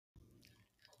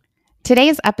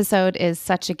Today's episode is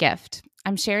such a gift.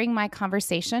 I'm sharing my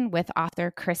conversation with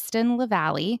author Kristen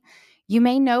LaValley. You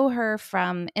may know her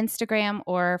from Instagram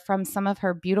or from some of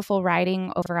her beautiful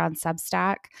writing over on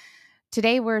Substack.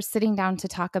 Today, we're sitting down to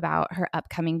talk about her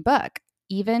upcoming book,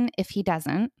 Even If He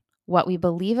Doesn't, What We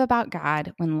Believe About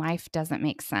God When Life Doesn't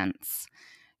Make Sense.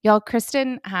 Y'all,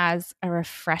 Kristen has a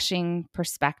refreshing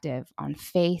perspective on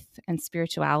faith and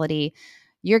spirituality.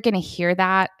 You're going to hear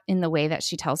that in the way that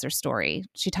she tells her story.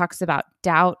 She talks about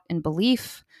doubt and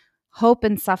belief, hope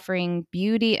and suffering,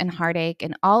 beauty and heartache,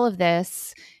 and all of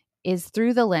this is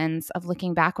through the lens of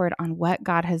looking backward on what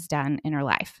God has done in her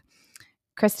life.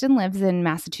 Kristen lives in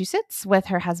Massachusetts with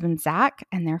her husband, Zach,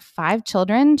 and their 5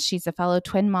 children. She's a fellow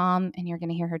twin mom, and you're going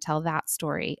to hear her tell that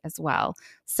story as well.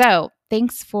 So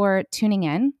thanks for tuning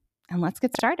in, and let's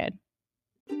get started.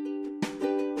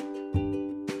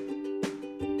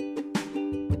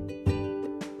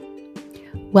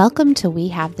 Welcome to We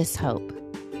Have This Hope.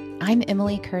 I'm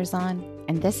Emily Curzon,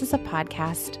 and this is a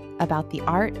podcast about the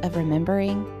art of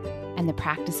remembering and the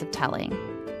practice of telling.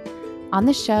 On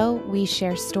the show, we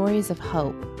share stories of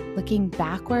hope, looking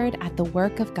backward at the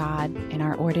work of God in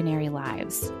our ordinary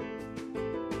lives.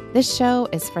 This show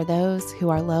is for those who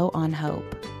are low on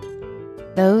hope,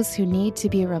 those who need to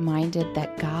be reminded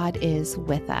that God is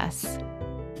with us,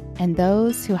 and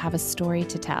those who have a story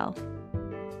to tell.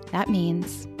 That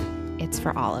means it's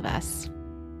for all of us.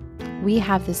 We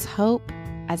have this hope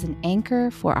as an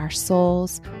anchor for our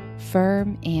souls,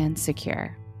 firm and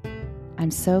secure.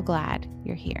 I'm so glad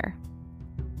you're here.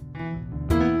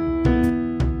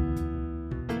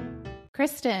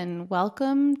 Kristen,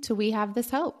 welcome to We Have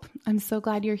This Hope. I'm so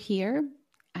glad you're here.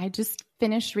 I just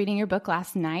finished reading your book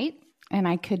last night, and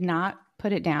I could not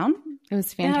put it down. It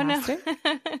was fantastic. Oh,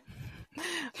 no.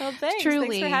 Well, thanks.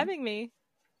 Truly. Thanks for having me.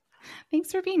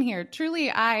 Thanks for being here.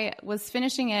 Truly, I was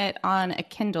finishing it on a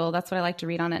Kindle. That's what I like to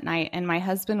read on at night. And my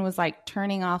husband was like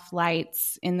turning off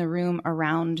lights in the room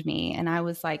around me. And I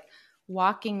was like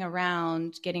walking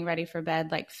around, getting ready for bed,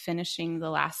 like finishing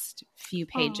the last few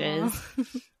pages.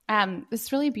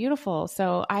 It's really beautiful.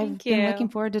 So I've been looking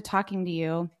forward to talking to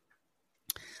you.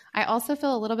 I also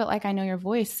feel a little bit like I know your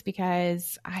voice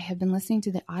because I have been listening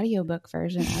to the audiobook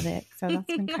version of it. So that's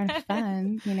been kind of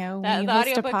fun. You know, when you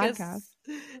host a podcast.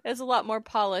 Is a lot more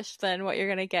polished than what you're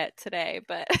going to get today,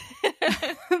 but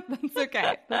That's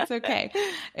okay. That's okay.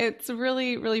 It's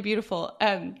really, really beautiful.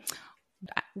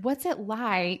 What's it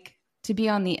like to be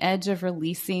on the edge of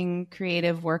releasing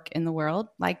creative work in the world?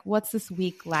 Like, what's this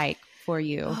week like for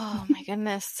you? Oh my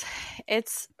goodness.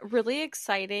 It's really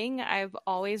exciting. I've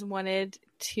always wanted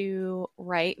to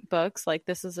write books. Like,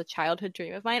 this is a childhood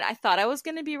dream of mine. I thought I was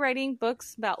going to be writing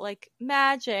books about like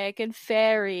magic and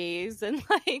fairies and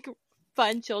like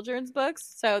fun children's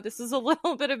books. So this is a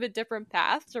little bit of a different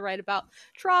path to write about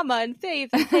trauma and faith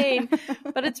and pain,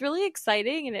 but it's really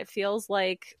exciting, and it feels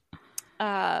like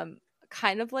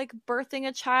kind of like birthing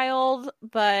a child,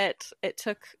 but it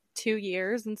took 2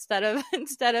 years instead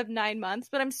of 9 months.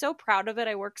 But I'm so proud of it.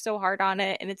 I worked so hard on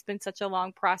it, and it's been such a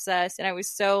long process, and I was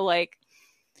so like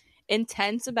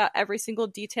intense about every single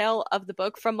detail of the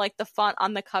book, from like the font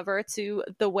on the cover to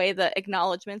the way the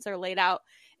acknowledgments are laid out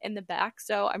in the back.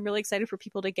 So I'm really excited for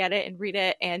people to get it and read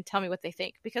it and tell me what they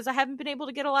think, because I haven't been able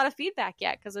to get a lot of feedback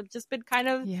yet because I've just been kind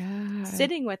of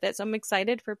sitting with it. So I'm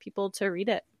excited for people to read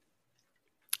it.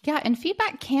 Yeah, and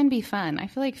feedback can be fun. I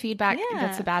feel like feedback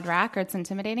gets a bad rap or it's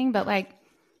intimidating, but like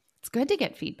it's good to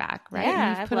get feedback, right?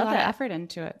 Yeah, you've put a lot of effort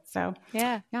into it. So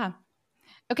yeah.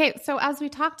 Okay, so as we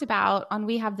talked about on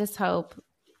We Have This Hope,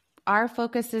 our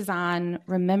focus is on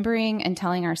remembering and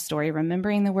telling our story,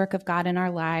 remembering the work of God in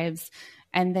our lives,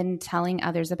 and then telling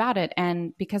others about it.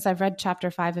 And because I've read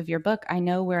chapter 5 of your book, I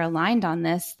know we're aligned on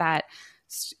this, that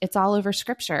it's all over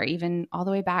scripture, even all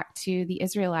the way back to the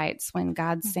Israelites when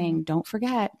God's saying, don't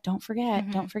forget, don't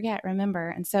forget, remember.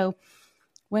 And so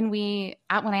when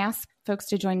I ask folks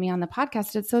to join me on the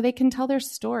podcast, it's so they can tell their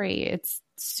story. It's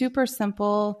super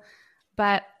simple,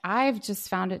 but I've just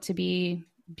found it to be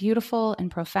beautiful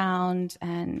and profound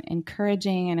and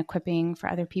encouraging and equipping for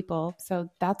other people. So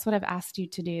that's what I've asked you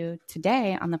to do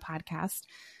today on the podcast,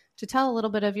 to tell a little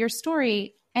bit of your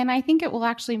story. And I think it will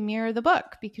actually mirror the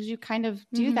book, because you kind of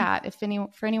do that.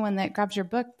 For anyone that grabs your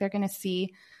book, they're going to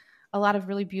see a lot of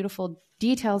really beautiful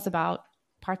details about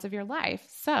parts of your life.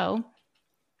 So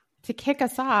to kick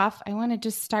us off, I want to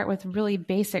just start with really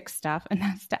basic stuff. And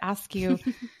that's to ask you,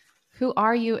 who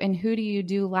are you and who do you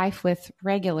do life with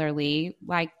regularly?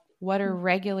 Like, what are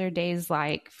regular days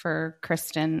like for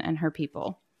Kristen and her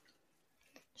people?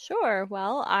 Sure.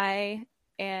 Well, I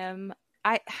am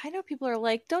I know people are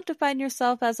like, don't define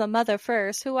yourself as a mother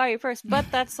first. Who are you first?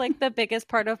 But that's like the biggest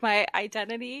part of my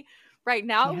identity right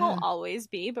now. It Yeah. won't always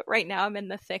be, but right now I'm in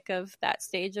the thick of that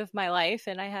stage of my life,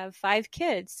 and I have 5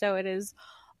 kids. So it is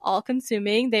all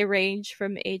consuming. They range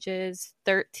from ages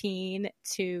 13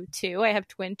 to 2. I have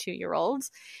twin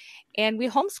 2-year-olds, and we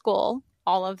homeschool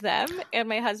all of them. And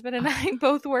my husband and I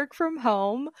both work from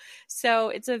home. So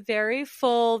it's a very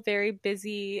full, very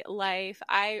busy life.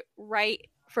 I write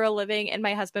for a living, and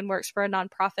my husband works for a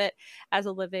nonprofit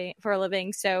for a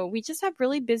living. So we just have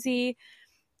really busy,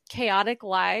 chaotic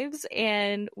lives,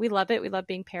 and we love it. We love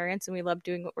being parents, and we love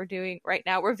doing what we're doing right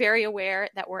now. We're very aware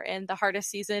that we're in the hardest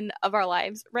season of our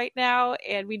lives right now,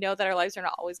 and we know that our lives are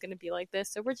not always going to be like this.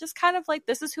 So we're just kind of like,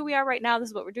 this is who we are right now. This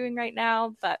is what we're doing right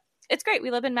now. But it's great.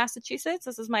 We live in Massachusetts.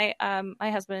 This is my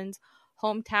husband's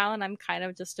hometown. I'm kind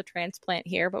of just a transplant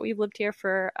here, but we've lived here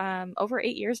for over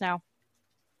 8 years now.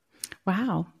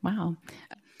 Wow.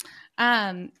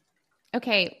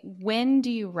 Okay. When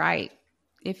do you write?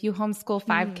 If you homeschool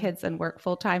 5 kids and work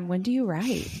full time, when do you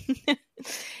write?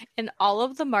 In all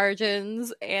of the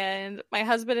margins, and my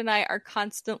husband and I are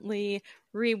constantly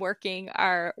reworking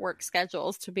our work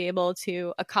schedules to be able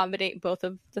to accommodate both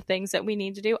of the things that we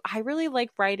need to do. I really like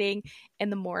writing in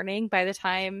the morning. By the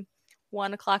time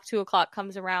 1 o'clock, 2 o'clock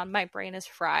comes around, my brain is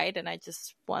fried and I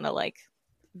just want to like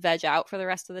veg out for the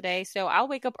rest of the day. So I'll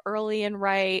wake up early and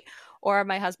write, or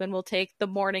my husband will take the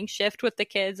morning shift with the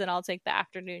kids and I'll take the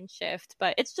afternoon shift.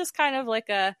 But it's just kind of like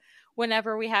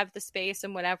whenever we have the space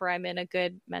and whenever I'm in a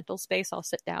good mental space, I'll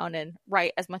sit down and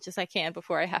write as much as I can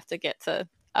before I have to get to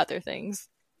other things.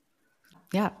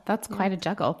 Yeah, that's quite a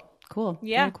juggle. Cool.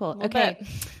 Yeah. Very cool. Okay.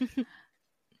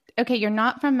 Okay, you're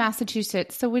not from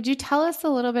Massachusetts. So would you tell us a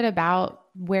little bit about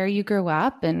where you grew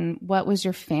up and what was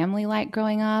your family like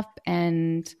growing up?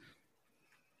 And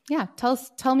yeah,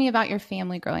 tell me about your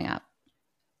family growing up.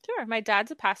 Sure. My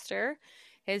dad's a pastor.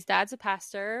 His dad's a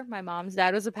pastor. My mom's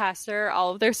dad was a pastor.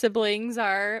 All of their siblings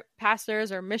are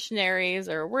pastors or missionaries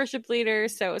or worship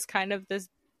leaders. So it was kind of this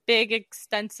big,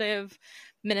 extensive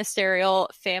ministerial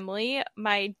family.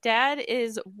 My dad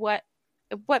is what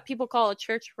people call a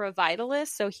church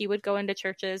revivalist. So he would go into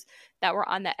churches that were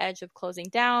on the edge of closing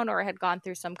down or had gone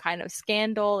through some kind of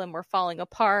scandal and were falling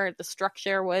apart. The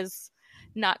structure was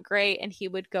not great. And he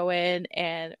would go in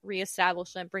and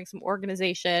reestablish them, bring some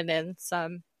organization and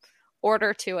some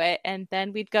order to it. And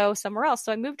then we'd go somewhere else.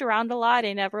 So I moved around a lot.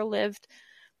 I never lived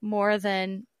more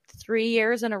than 3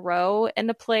 years in a row in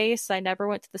a place. I never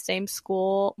went to the same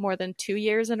school more than 2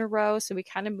 years in a row. So we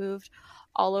kind of moved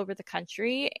all over the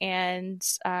country. And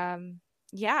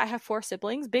yeah, I have 4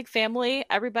 siblings, big family.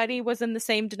 Everybody was in the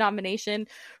same denomination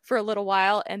for a little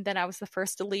while. And then I was the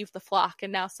first to leave the flock.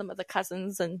 And now some of the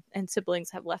cousins and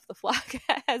siblings have left the flock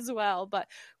as well. But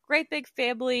great big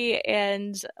family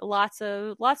and lots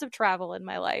of travel in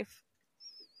my life.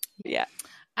 Yeah.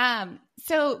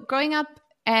 So growing up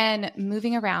and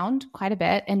moving around quite a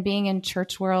bit and being in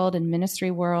church world and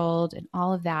ministry world and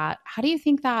all of that, how do you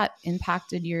think that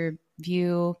impacted your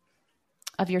view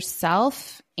of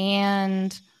yourself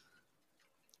and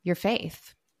your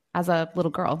faith as a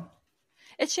little girl?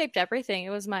 It shaped everything.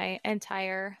 It was my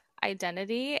entire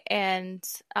identity. And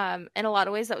in a lot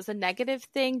of ways, that was a negative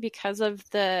thing because of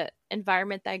the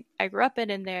environment that I grew up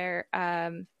in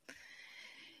and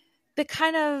the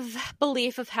kind of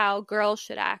belief of how girls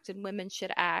should act and women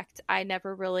should act. I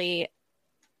never really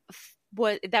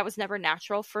that was never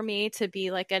natural for me to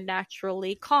be like a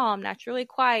naturally calm, naturally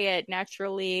quiet,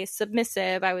 naturally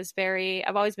submissive. I've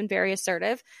always been very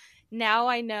assertive. Now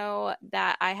I know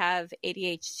that I have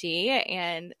ADHD,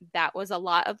 and that was a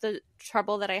lot of the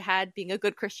trouble that I had being a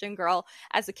good Christian girl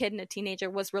as a kid and a teenager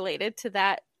was related to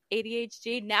that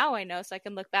ADHD. Now I know, so I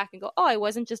can look back and go, oh, I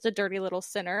wasn't just a dirty little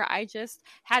sinner. I just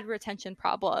had retention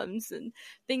problems and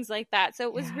things like that. So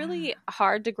it was really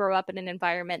hard to grow up in an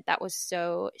environment that was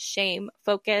so shame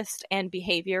focused and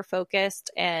behavior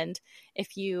focused. And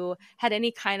if you had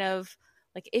any kind of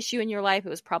like issue in your life, it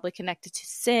was probably connected to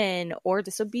sin or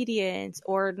disobedience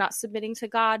or not submitting to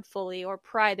God fully or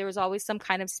pride. There was always some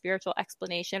kind of spiritual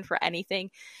explanation for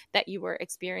anything that you were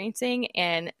experiencing.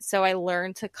 And so I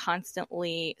learned to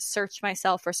constantly search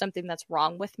myself for something that's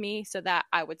wrong with me so that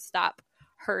I would stop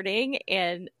hurting.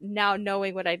 And now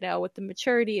knowing what I know with the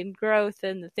maturity and growth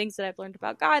and the things that I've learned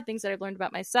about God, things that I've learned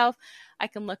about myself, I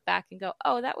can look back and go,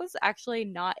 oh, that was actually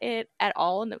not it at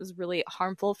all. And it was really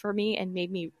harmful for me and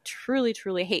made me truly,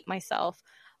 truly hate myself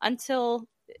until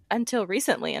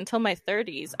recently, until my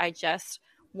 30s. I just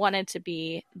wanted to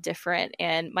be different.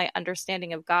 And my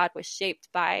understanding of God was shaped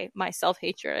by my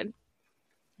self-hatred.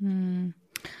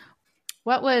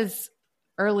 What was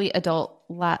early adult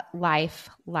life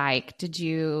like? Did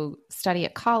you study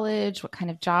at college? What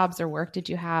kind of jobs or work did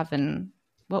you have? And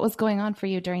what was going on for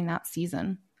you during that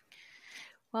season?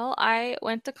 Well, I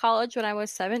went to college when I was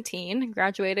 17,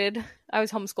 graduated. I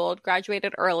was homeschooled,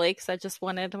 graduated early because I just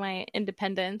wanted my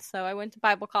independence. So I went to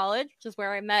Bible college, which is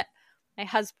where I met my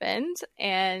husband,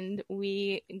 and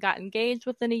we got engaged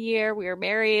within a year. We were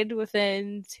married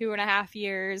within 2.5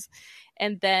 years.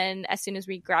 And then as soon as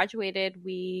we graduated,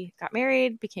 we got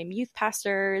married, became youth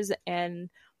pastors, and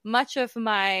much of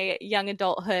my young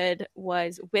adulthood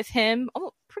was with him.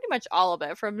 Oh, pretty much all of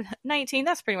it from 19.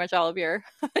 That's pretty much all of your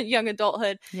young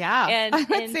adulthood. Yeah.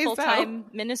 And in full-time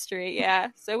ministry. Yeah.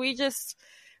 So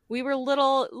we were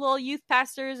little youth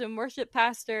pastors and worship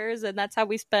pastors, and that's how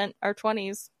we spent our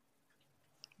 20s.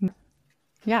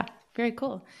 Yeah. Very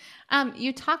cool.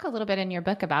 You talk a little bit in your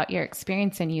book about your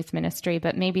experience in youth ministry,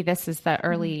 but maybe this is the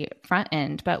early front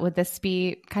end, but would this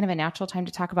be kind of a natural time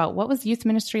to talk about what was youth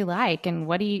ministry like, and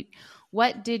what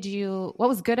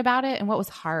was good about it and what was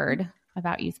hard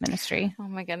about youth ministry? Oh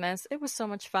my goodness. It was so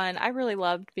much fun. I really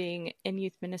loved being in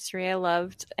youth ministry. I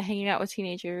loved hanging out with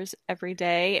teenagers every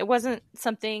day. It wasn't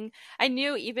something I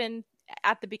knew even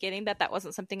at the beginning that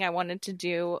wasn't something I wanted to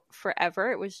do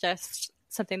forever. It was just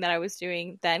something that I was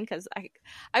doing then, because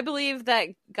I believe that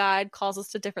God calls us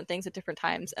to different things at different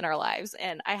times in our lives.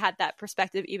 And I had that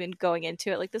perspective even going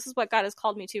into it. Like, this is what God has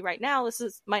called me to right now.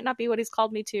 Might not be what he's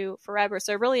called me to forever.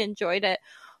 So I really enjoyed it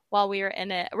while we were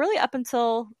in it, really up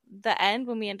until the end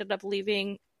when we ended up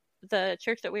leaving the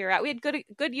church that we were at. We had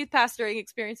good youth pastoring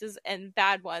experiences and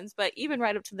bad ones, but even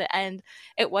right up to the end,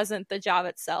 it wasn't the job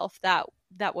itself that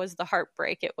was the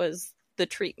heartbreak. It was the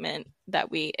treatment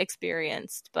that we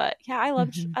experienced. But yeah, I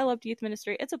loved youth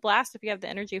ministry. It's a blast if you have the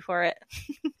energy for it.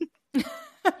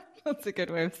 That's a good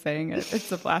way of saying it.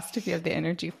 It's a blast if you have the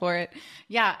energy for it.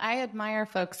 Yeah, I admire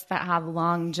folks that have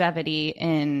longevity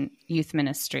in youth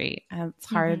ministry. It's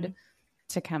hard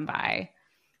to come by,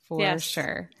 for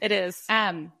sure. It is.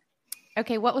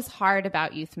 Okay, what was hard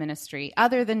about youth ministry,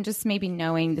 other than just maybe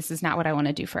knowing this is not what I want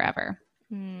to do forever?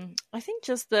 I think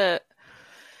just the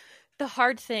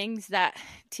hard things that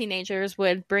teenagers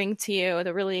would bring to you,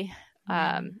 the really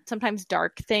sometimes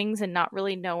dark things, and not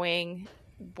really knowing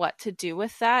what to do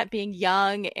with that, being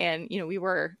young. And, we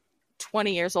were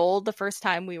 20 years old the first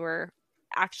time we were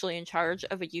actually in charge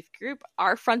of a youth group.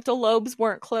 Our frontal lobes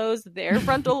weren't closed. Their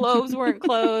frontal lobes weren't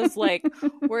closed. Like,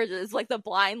 we're just like the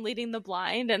blind leading the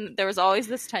blind. And there was always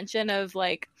this tension of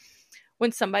like,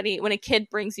 when a kid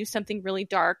brings you something really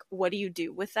dark, what do you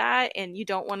do with that? And you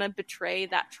don't want to betray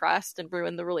that trust and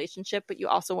ruin the relationship, but you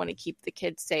also want to keep the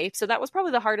kid safe. So that was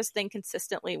probably the hardest thing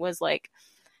consistently, was like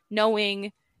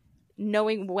knowing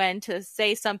when to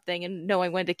say something and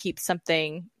knowing when to keep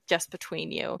something just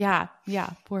between you. Yeah,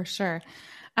 for sure.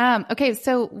 Okay,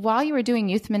 so while you were doing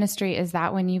youth ministry, is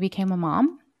that when you became a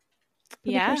mom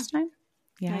for the first time?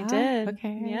 Yeah, I did.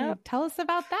 Okay, yeah. Tell us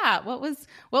about that. What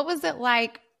was it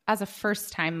like as a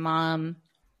first-time mom,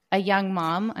 a young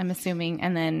mom, I'm assuming,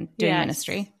 and then doing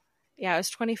ministry? Yeah, I was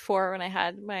 24 when I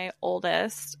had my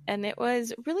oldest, and it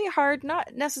was really hard,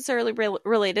 not necessarily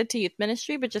related to youth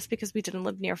ministry, but just because we didn't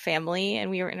live near family and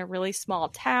we were in a really small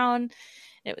town.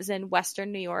 It was in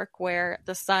Western New York, where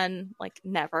the sun like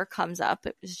never comes up.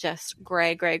 It was just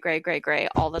gray, gray, gray, gray, gray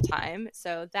all the time.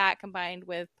 So that, combined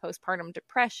with postpartum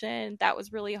depression, that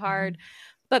was really hard.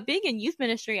 But being in youth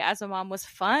ministry as a mom was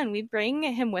fun. We'd bring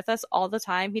him with us all the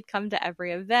time. He'd come to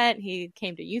every event. He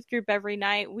came to youth group every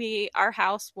night. Our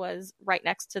house was right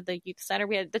next to the youth center.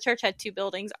 The church had 2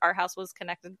 buildings. Our house was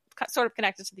sort of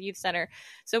connected to the youth center.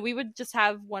 So we would just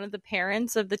have one of the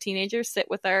parents of the teenagers sit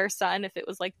with our son if it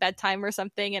was like bedtime or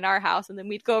something in our house. And then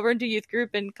we'd go over and do youth group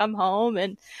and come home.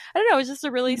 And I don't know, it was just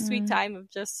a really sweet time of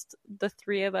just the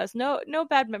 3 of us. No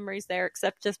bad memories there,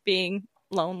 except just being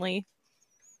lonely.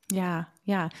 Yeah.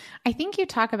 I think you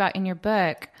talk about in your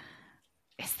book,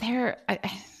 is there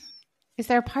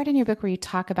a part in your book where you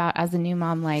talk about, as a new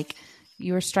mom, like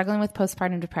you were struggling with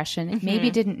postpartum depression, maybe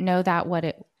didn't know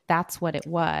that's what it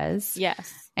was.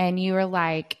 Yes. And you were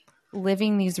like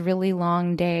living these really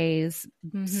long days,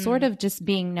 sort of just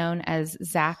being known as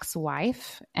Zach's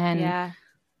wife, and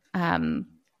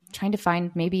trying to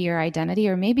find maybe your identity,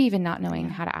 or maybe even not knowing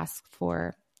how to ask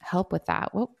for help with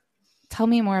that. Well, tell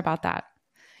me more about that.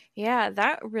 Yeah,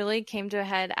 that really came to a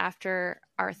head after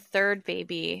our 3rd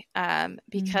baby,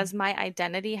 because my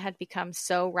identity had become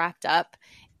so wrapped up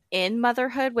in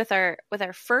motherhood. With our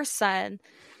first son,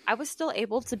 I was still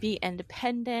able to be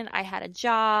independent. I had a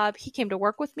job. He came to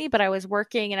work with me, but I was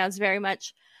working, and I was very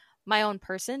much my own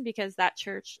person because that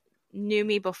church knew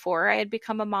me before I had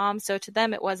become a mom. So to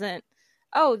them, it wasn't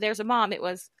oh, there's a mom. It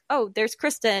was, oh, there's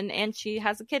Kristen and she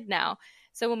has a kid now.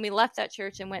 So when we left that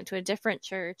church and went to a different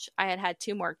church, I had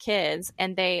 2 more kids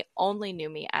and they only knew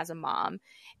me as a mom.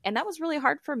 And that was really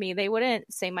hard for me. They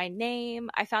wouldn't say my name.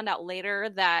 I found out later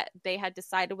that they had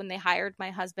decided when they hired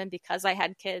my husband, because I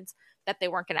had kids, that they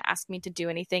weren't going to ask me to do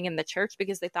anything in the church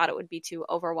because they thought it would be too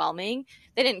overwhelming.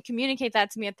 They didn't communicate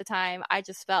that to me at the time. I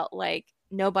just felt like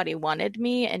nobody wanted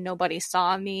me and nobody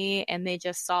saw me, and they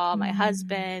just saw my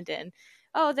husband and,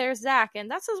 oh, there's Zach and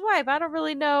that's his wife. I don't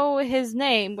really know his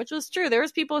name, which was true. There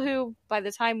was people who by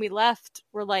the time we left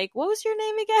were like, what was your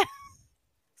name again?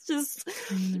 It's just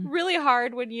really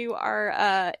hard when you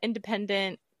are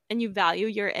independent and you value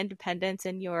your independence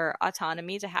and your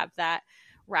autonomy to have that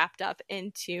wrapped up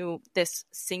into this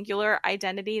singular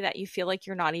identity that you feel like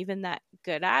you're not even that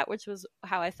good at, which was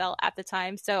how I felt at the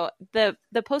time. So the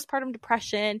postpartum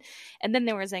depression, and then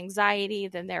there was anxiety,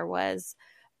 then there was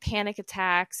panic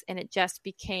attacks, and it just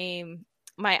became,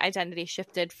 my identity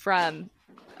shifted from,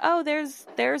 oh, there's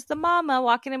the mama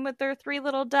walking in with their 3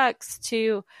 little ducks,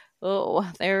 to,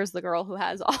 oh, there's the girl who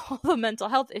has all the mental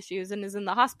health issues and is in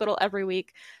the hospital every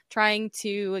week trying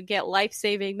to get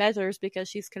life-saving measures because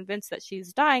she's convinced that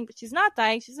she's dying, but she's not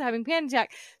dying. She's having a panic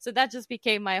attack. So that just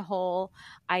became my whole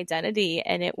identity.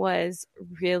 And it was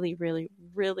really, really,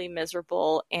 really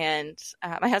miserable. And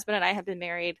my husband and I have been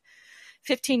married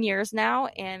 15 years now,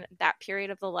 and that period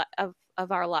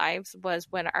of our lives was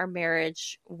when our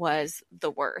marriage was the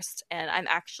worst. And I'm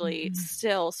actually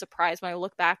still surprised when I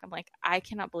look back. I'm like, I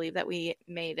cannot believe that we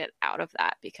made it out of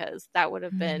that, because that would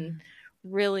have been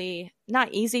really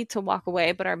not easy to walk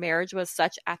away. But our marriage was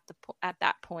such at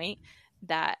that point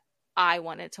that I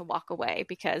wanted to walk away,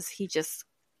 because he just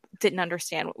didn't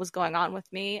understand what was going on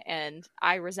with me, and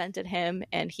I resented him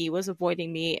and he was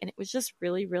avoiding me, and it was just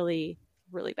really, really,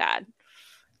 really bad.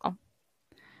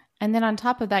 And then on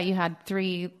top of that, you had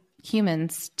 3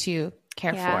 humans to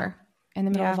care for in the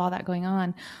middle of all that going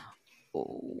on.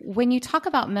 When you talk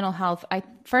about mental health,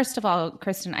 first of all,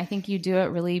 Kristen, I think you do it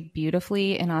really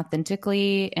beautifully and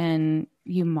authentically, and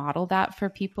you model that for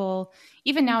people,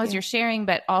 even now as you're sharing,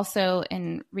 but also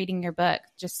in reading your book,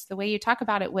 just the way you talk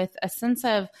about it with a sense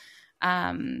of,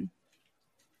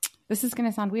 this is going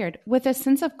to sound weird, with a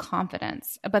sense of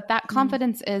confidence. But that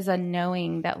confidence is a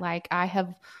knowing that, like, I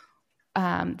have,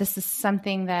 this is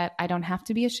something that I don't have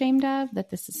to be ashamed of, that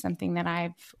this is something that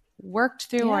I've worked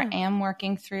through or am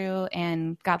working through,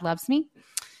 and God loves me.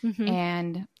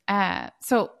 And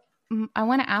so I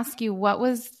want to ask you, what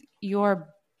was your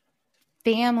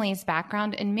family's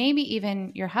background, and maybe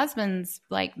even your husband's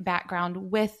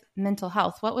background with mental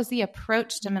health? What was the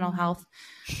approach to mental health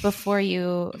before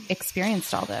you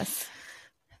experienced all this?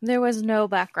 There was no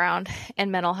background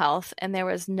in mental health, and there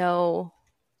was no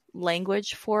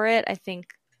language for it. I think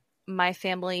my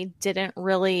family didn't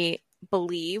really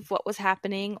believe what was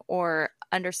happening or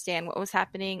understand what was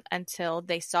happening until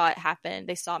they saw it happen.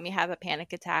 They saw me have a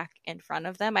panic attack in front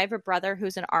of them. I have a brother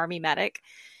who's an Army medic,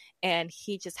 and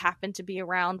he just happened to be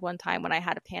around one time when I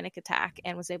had a panic attack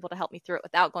and was able to help me through it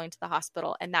without going to the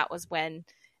hospital. And that was when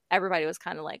everybody was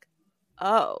kind of like,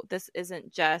 oh, this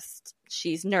isn't just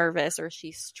she's nervous or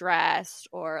she's stressed.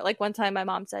 Or like one time my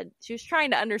mom said she was trying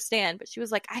to understand, but she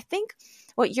was like, I think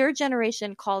what your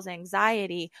generation calls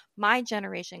anxiety, my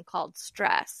generation called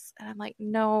stress. And I'm like,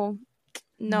 no,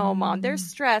 Mom, there's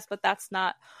stress, but that's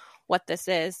not what this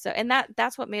is. So, and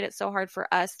that's what made it so hard for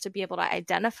us to be able to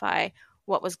identify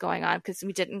what was going on, because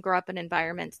we didn't grow up in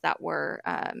environments that were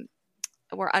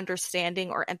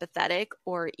understanding or empathetic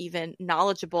or even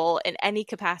knowledgeable in any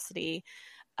capacity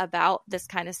about this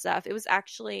kind of stuff. It was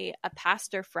actually a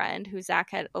pastor friend who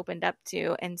Zach had opened up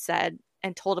to and said,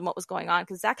 and told him what was going on,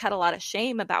 because Zach had a lot of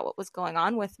shame about what was going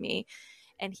on with me.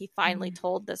 And he finally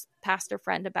told this pastor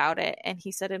friend about it. And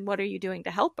he said, and what are you doing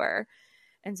to help her?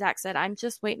 And Zach said, I'm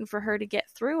just waiting for her to get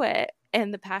through it.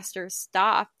 And the pastor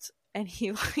stopped, and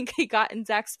he got in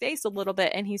Zach's face a little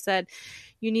bit, and he said,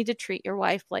 you need to treat your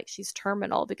wife like she's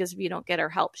terminal, because if you don't get her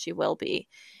help, she will be.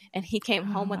 And he came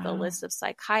home with a list of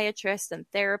psychiatrists and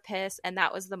therapists. And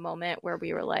that was the moment where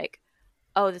we were like,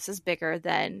 oh, this is bigger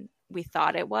than we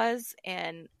thought it was.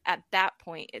 And at that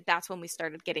point, that's when we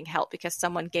started getting help, because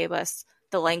someone gave us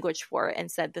the language for it and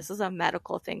said, this is a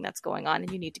medical thing that's going on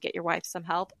and you need to get your wife some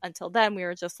help. Until then, we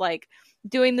were just like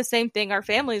doing the same thing our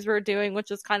families were doing, which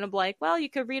was kind of like, well, you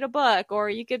could read a book or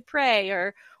you could pray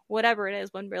or whatever it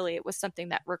is, when really it was something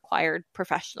that required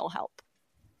professional help.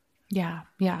 Yeah,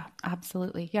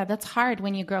 absolutely. Yeah, that's hard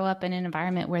when you grow up in an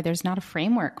environment where there's not a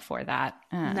framework for that.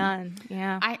 None.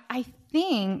 Yeah. I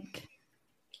think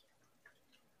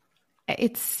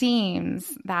it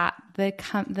seems that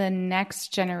the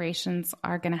next generations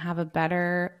are going to have a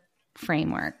better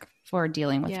framework for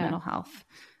dealing with mental health.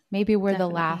 Maybe we're the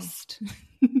last,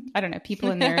 I don't know,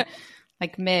 people in their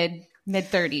like mid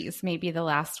 30s, maybe the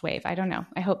last wave. I don't know.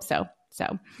 I hope so.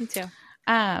 So me too.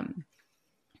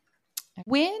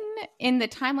 When in the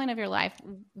timeline of your life,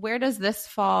 where does this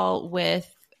fall with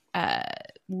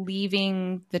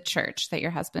leaving the church that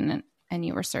your husband and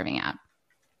you were serving at?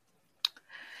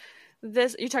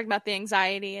 This, you're talking about the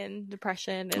anxiety and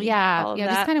depression and all of that?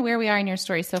 Just kind of where we are in your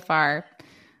story so far.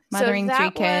 Mothering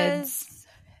 3 kids.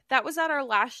 That was at our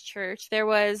last church. There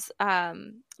was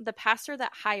the pastor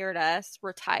that hired us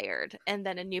retired, and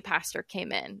then a new pastor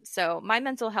came in. So my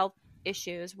mental health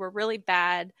issues were really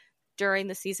bad during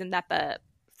the season that the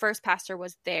first pastor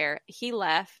was there. He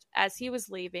left. As he was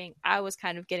leaving, I was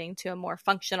kind of getting to a more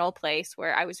functional place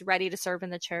where I was ready to serve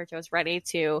in the church. I was ready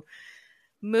to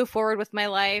move forward with my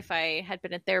life. I had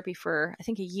been in therapy for, I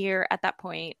think, a year at that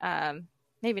point.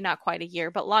 Maybe not quite a year,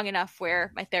 but long enough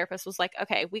where my therapist was like,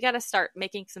 okay, we got to start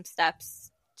making some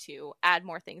steps to add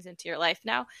more things into your life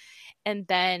now. And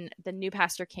then the new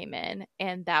pastor came in,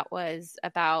 and that was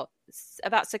about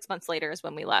 6 months later is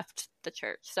when we left the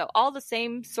church. So all the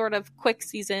same sort of quick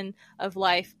season of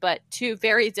life, but 2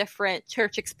 very different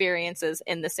church experiences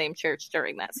in the same church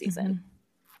during that season.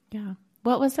 Mm-hmm. Yeah.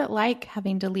 What was it like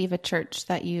having to leave a church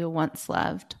that you once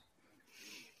loved?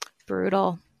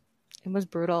 Brutal. It was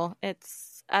brutal.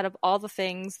 It's out of all the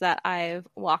things that I've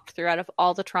walked through, out of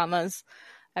all the traumas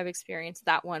I've experienced,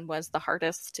 that one was the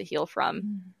hardest to heal from.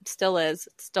 Mm. It still is.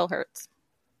 It still hurts.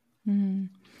 Mm.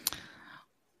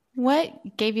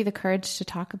 What gave you the courage to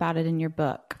talk about it in your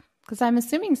book? Because I'm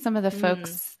assuming some of the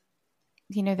folks,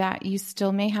 that you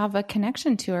still may have a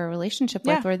connection to or a relationship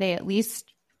with, or they at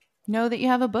least know that you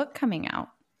have a book coming out.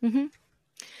 Mm-hmm.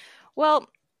 Well,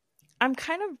 I'm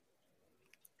kind of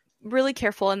really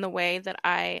careful in the way that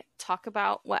I talk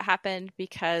about what happened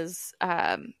because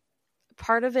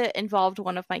part of it involved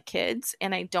one of my kids,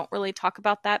 and I don't really talk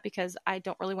about that because I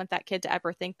don't really want that kid to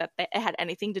ever think that it had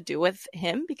anything to do with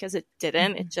him, because it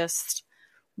didn't. Mm-hmm. It just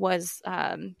was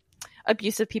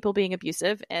abusive people being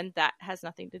abusive, and that has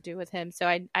nothing to do with him. So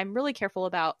I'm really careful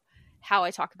about how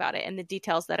I talk about it and the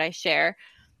details that I share,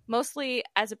 mostly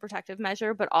as a protective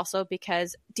measure, but also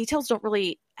because details don't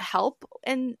really help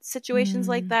in situations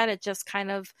like that. It just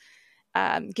kind of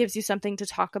gives you something to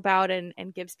talk about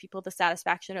and gives people the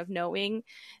satisfaction of knowing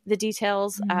the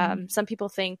details. Some people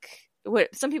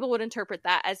would interpret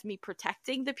that as me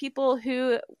protecting the people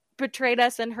who betrayed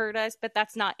us and hurt us, but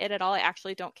that's not it at all. I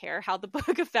actually don't care how the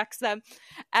book affects them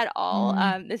at all.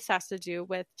 This has to do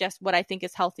with just what I think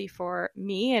is healthy for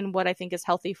me and what I think is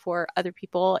healthy for other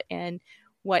people and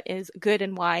what is good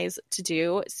and wise to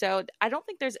do. So I don't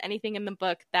think there's anything in the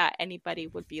book that anybody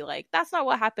would be like, that's not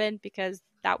what happened, because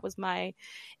that was my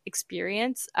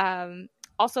experience.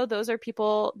 Also, those are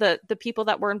people, the people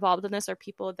that were involved in this are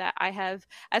people that I have,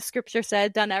 as scripture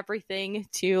said, done everything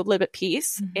to live at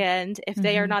peace. Mm-hmm. And if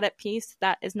they are not at peace,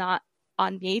 that is not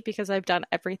on me, because I've done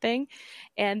everything.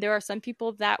 And there are some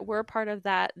people that were part of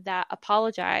that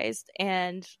apologized,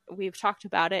 and we've talked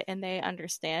about it, and they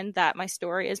understand that my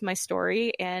story is my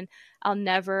story, and I'll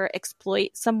never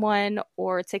exploit someone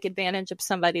or take advantage of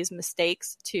somebody's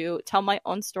mistakes to tell my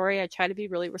own story. I try to be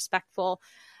really respectful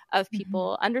of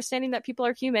people, understanding that people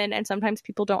are human, and sometimes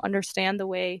people don't understand the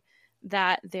way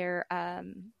that their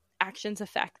actions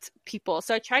affect people.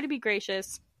 So I try to be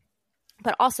gracious,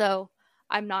 but also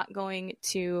I'm not going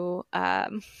to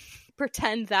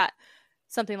pretend that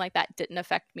something like that didn't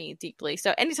affect me deeply.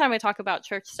 So anytime I talk about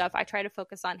church stuff, I try to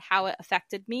focus on how it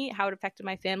affected me, how it affected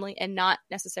my family, and not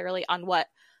necessarily on what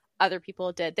other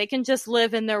people did. They can just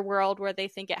live in their world where they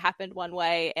think it happened one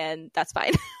way, and that's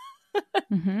fine.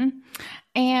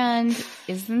 And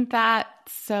isn't that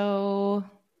so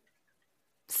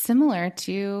similar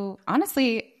to,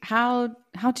 honestly, how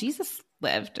Jesus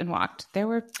lived and walked? There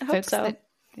were folks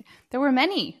there were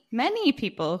many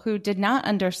people who did not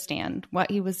understand what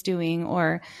he was doing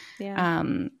or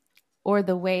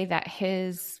the way that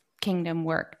his kingdom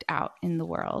worked out in the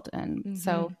world. And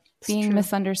so being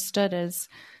misunderstood is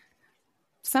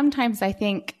sometimes, I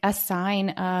think, a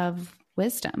sign of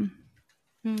wisdom.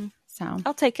 So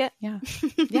I'll take it. Yeah.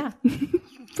 Yeah.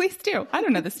 Please do. I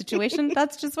don't know the situation.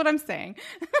 That's just what I'm saying.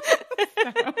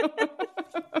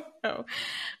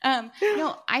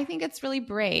 I think it's really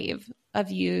brave of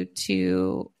you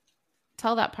to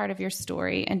tell that part of your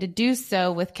story and to do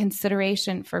so with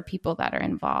consideration for people that are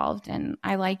involved. And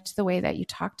I liked the way that you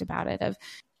talked about it, of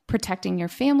protecting your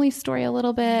family story a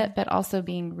little bit, but also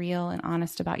being real and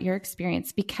honest about your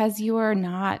experience, because you are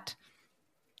not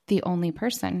the only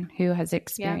person who has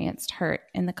experienced hurt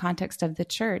in the context of the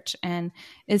church and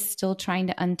is still trying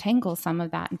to untangle some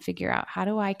of that and figure out, how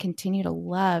do I continue to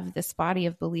love this body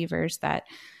of believers that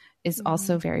is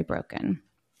also very broken?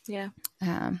 Yeah.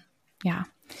 Yeah.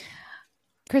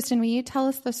 Kristen, will you tell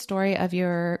us the story of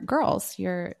your girls,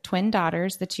 your twin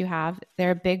daughters that you have?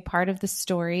 They're a big part of the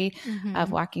story of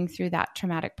walking through that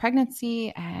traumatic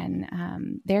pregnancy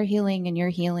and their healing and your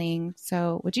healing.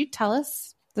 So would you tell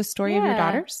us the story of your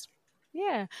daughters?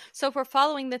 Yeah. So if we're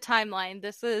following the timeline,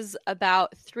 this is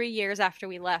about 3 years after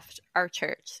we left our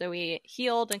church. So we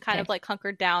healed and kind of like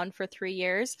hunkered down for 3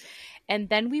 years. And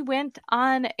then we went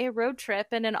on a road trip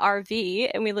in an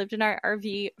RV, and we lived in our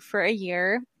RV for a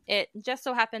year. It just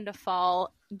so happened to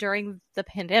fall during the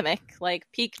pandemic,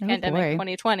 like peak pandemic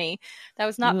 2020. That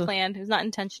was not planned. It was not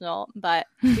intentional, but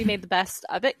we made the best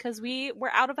of it because we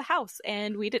were out of a house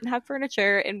and we didn't have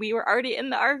furniture and we were already in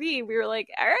the RV. We were like,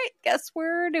 all right, guess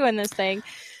we're doing this thing.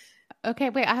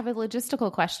 Okay, wait, I have a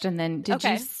logistical question then. Did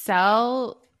you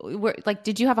sell,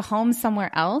 did you have a home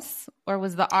somewhere else, or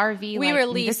was the RV we were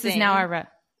leasing? This is now our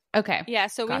okay. Yeah,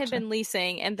 so we had been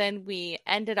leasing, and then we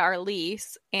ended our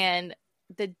lease, and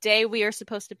the day we were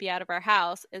supposed to be out of our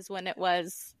house is when it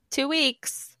was 2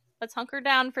 weeks. Let's hunker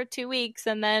down for 2 weeks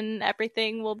and then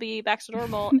everything will be back to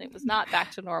normal. It was not back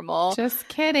to normal. Just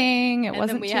kidding. It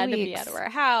wasn't 2 weeks. And then we had to be out of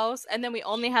our house. And then we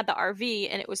only had the RV,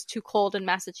 and it was too cold in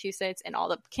Massachusetts, and all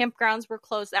the campgrounds were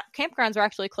closed. Campgrounds were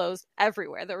actually closed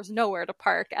everywhere. There was nowhere to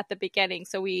park at the beginning.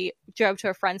 So we drove to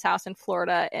a friend's house in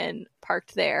Florida and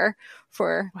parked there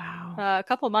for a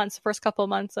couple months, first couple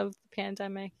months of the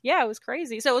pandemic. Yeah, it was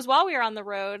crazy. So it was while we were on the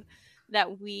road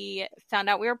that we found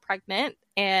out we were pregnant,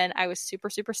 and I was super,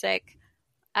 super sick,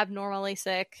 abnormally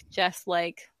sick, just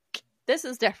like, this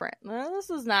is different. This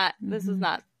is not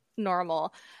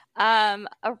normal.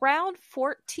 Around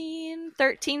 13,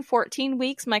 14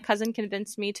 weeks, my cousin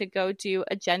convinced me to go do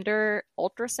a gender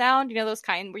ultrasound. You know, those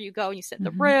kind where you go and you sit in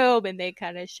the room and they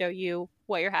kind of show you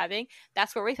what you're having.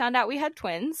 That's where we found out we had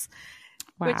twins.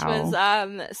 Which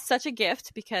was such a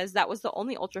gift, because that was the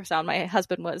only ultrasound my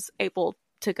husband was able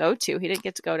to go to. He didn't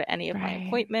get to go to any of my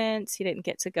appointments. He didn't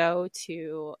get to go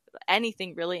to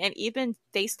anything really. And even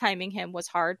FaceTiming him was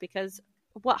hard, because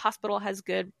what hospital has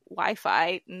good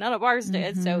Wi-Fi? None of ours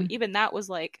did. So even that was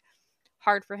like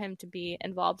hard for him to be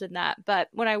involved in that. But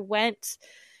when I went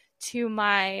to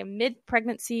my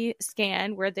mid-pregnancy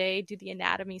scan, where they do the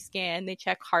anatomy scan, they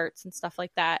check hearts and stuff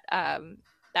like that,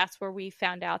 that's where we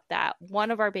found out that one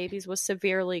of our babies was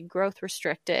severely growth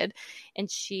restricted, and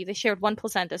they shared one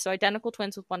placenta, so identical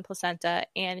twins with one placenta,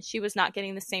 and she was not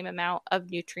getting the same amount of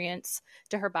nutrients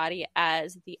to her body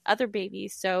as the other baby.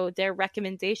 So their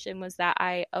recommendation was that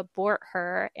I abort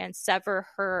her and sever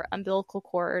her umbilical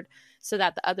cord so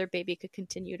that the other baby could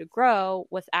continue to grow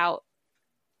without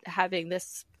having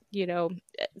this,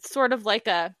 sort of like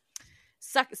a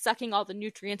sucking all the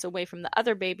nutrients away from the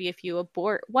other baby. If you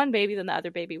abort one baby, then the other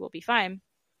baby will be fine.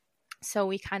 So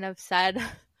we kind of said,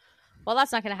 well,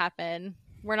 that's not going to happen.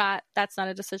 That's not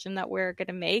a decision that we're going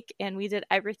to make. And we did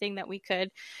everything that we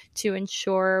could to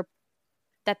ensure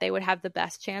that they would have the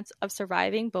best chance of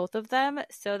surviving, both of them.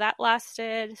 So that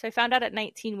lasted, I found out at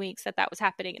 19 weeks that was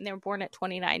happening, and they were born at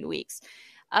 29 weeks.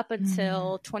 Up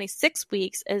until 26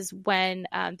 weeks is when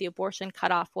the abortion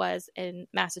cutoff was in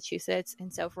Massachusetts.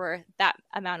 And so for that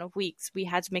amount of weeks, we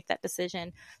had to make that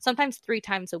decision sometimes 3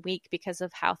 times a week, because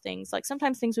of how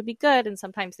sometimes things would be good and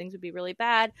sometimes things would be really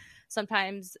bad.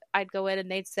 Sometimes I'd go in and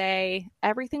they'd say,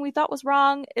 everything we thought was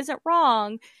wrong isn't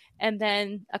wrong. And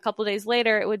then a couple of days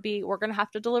later, it would be, we're going to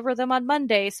have to deliver them on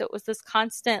Monday. So it was this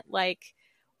constant,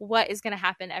 what is going to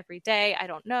happen every day? I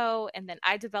don't know. And then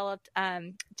I developed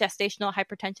gestational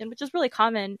hypertension, which is really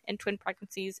common in twin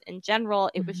pregnancies in general.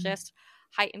 It was just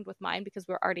heightened with mine because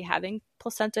we were already having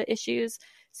placenta issues.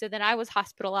 So then I was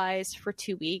hospitalized for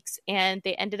 2 weeks, and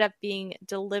they ended up being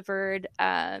delivered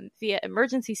via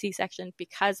emergency C-section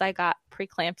because I got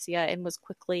preeclampsia and was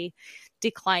quickly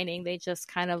declining. They just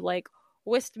kind of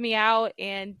whisked me out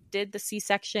and did the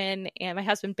C-section, and my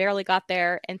husband barely got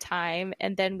there in time.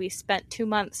 And then we spent 2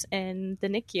 months in the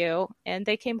NICU, and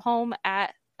they came home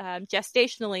at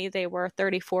gestationally, they were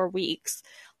 34 weeks.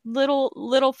 Little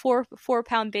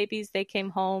 4-pound babies, they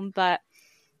came home, but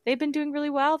they've been doing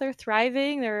really well. They're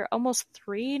thriving. They're almost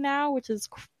 3 now, which is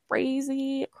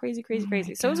crazy.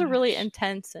 So it was a really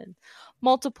intense and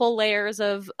multiple layers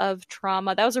of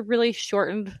trauma. That was a really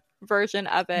shortened version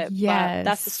of it. But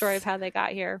that's the story of how they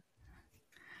got here.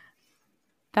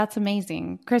 That's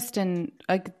amazing. Kristen,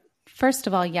 first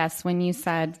of all, yes, when you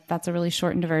said that's a really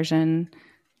shortened version,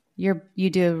 you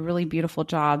do a really beautiful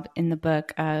job in the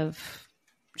book of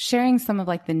sharing some of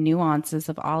like the nuances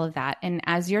of all of that. And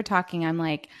as you're talking, I'm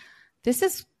like, this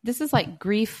is like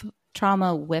grief,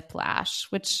 trauma, whiplash,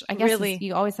 which I guess Really?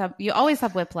 you always have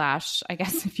whiplash, I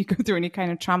guess, if you go through any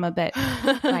kind of trauma. But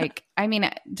like, I mean,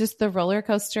 just the roller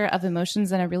coaster of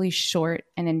emotions in a really short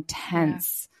and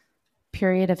intense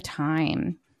period of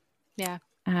time. Yeah.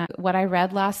 What I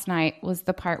read last night was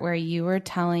the part where you were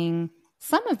telling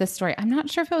some of the story. I'm not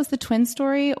sure if it was the twin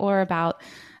story or about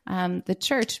the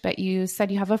church, but you said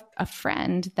you have a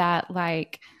friend that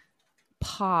like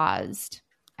paused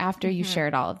after you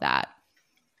shared all of that,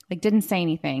 like didn't say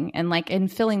anything. And like in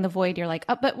filling the void, you're like,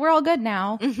 oh, but we're all good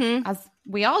now, as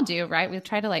we all do, right? We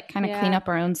try to like kind of clean up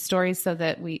our own stories so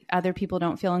that other people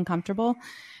don't feel uncomfortable.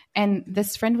 And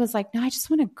this friend was like, no, I just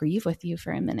want to grieve with you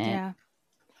for a minute. Yeah.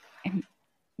 And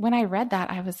when I read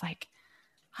that, I was like,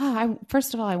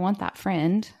 first of all, I want that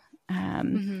friend.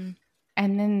 And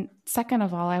then second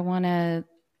of all, I want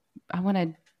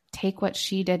to take what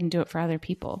she did and do it for other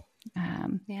people.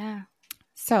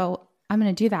 So I'm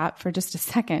going to do that for just a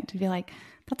second to be like,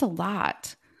 that's a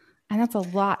lot. And that's a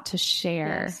lot to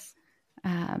share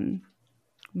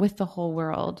with the whole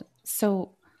world.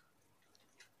 So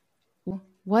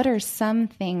what are some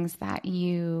things that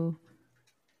you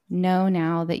know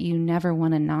now that you never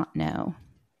want to not know?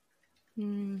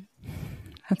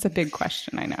 That's a big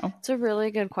question, I know. It's a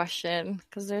really good question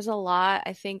because there's a lot.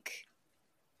 I think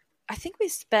we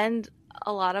spend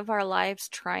a lot of our lives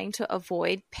trying to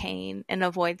avoid pain and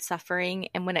avoid suffering.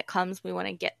 And when it comes, we want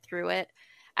to get through it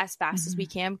as fast as we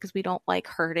can because we don't like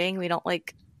hurting. We don't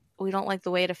like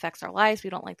the way it affects our lives. We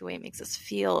don't like the way it makes us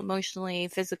feel emotionally,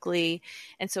 physically.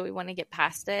 And so we want to get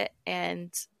past it.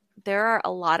 And there are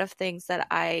a lot of things that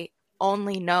I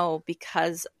only know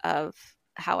because of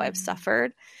how I've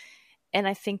suffered. And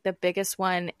I think the biggest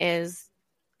one is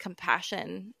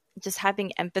compassion, just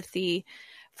having empathy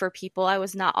for people. I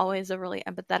was not always a really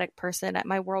empathetic person.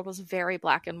 My world was very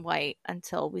black and white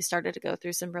until we started to go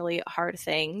through some really hard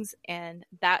things. And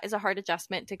that is a hard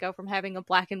adjustment to go from having a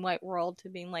black and white world to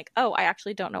being like, oh, I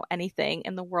actually don't know anything.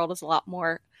 And the world is a lot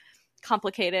more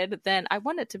complicated than I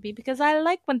want it to be because I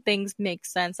like when things make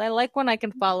sense. I like when I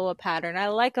can follow a pattern. I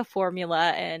like a formula.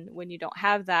 And when you don't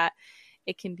have that,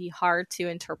 it can be hard to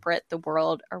interpret the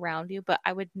world around you. But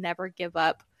I would never give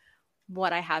up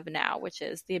what I have now, which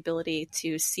is the ability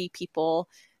to see people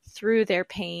through their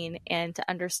pain and to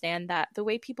understand that the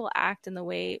way people act and the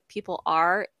way people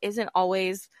are isn't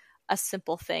always a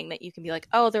simple thing that you can be like,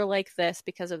 oh, they're like this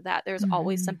because of that. There's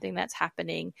always something that's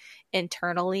happening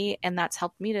internally. And that's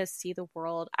helped me to see the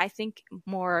world, I think,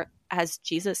 more as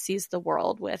Jesus sees the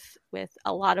world, with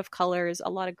a lot of colors, a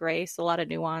lot of grace, a lot of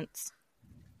nuance.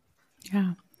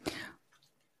 Yeah.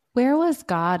 Where was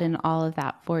God in all of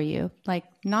that for you? Like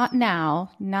not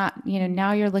now,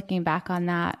 now you're looking back on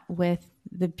that with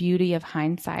the beauty of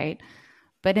hindsight,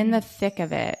 but in the thick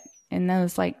of it, in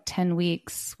those like 10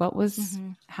 weeks,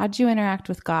 how'd you interact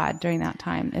with God during that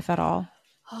time, if at all?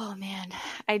 Oh man,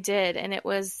 I did. And it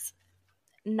was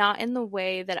not in the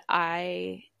way that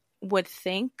I would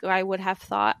think or I would have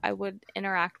thought I would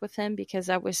interact with him because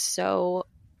I was so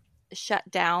shut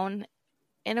down.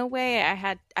 In a way,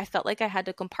 I felt like I had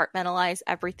to compartmentalize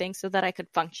everything so that I could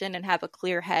function and have a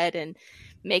clear head and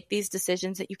make these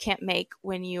decisions that you can't make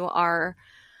when you are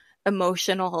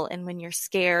emotional and when you're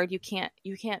scared. You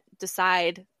can't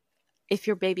decide if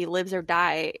your baby lives or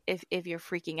die if you're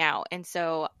freaking out. And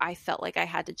so I felt like I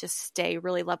had to just stay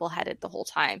really level-headed the whole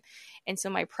time. And so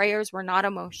my prayers were not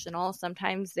emotional.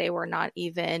 Sometimes they were not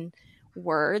even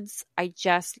words. I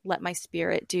just let my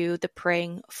spirit do the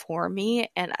praying for me.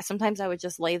 And sometimes I would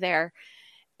just lay there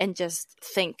and just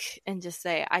think and just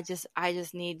say, I just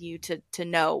need you to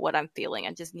know what I'm feeling.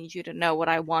 I just need you to know what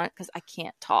I want because I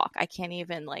can't talk. I can't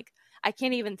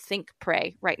even think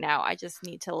pray right now. I just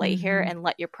need to lay here and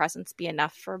let your presence be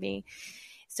enough for me.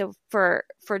 So for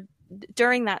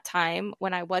during that time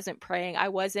when I wasn't praying, I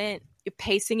wasn't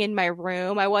pacing in my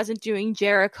room. I wasn't doing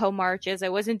Jericho marches. I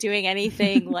wasn't doing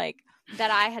anything like that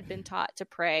I had been taught to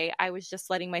pray. I was just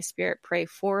letting my spirit pray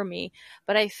for me.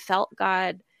 But I felt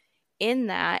God in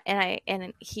that,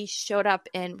 and he showed up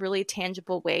in really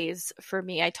tangible ways for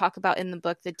me. I talk about in the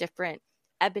book the different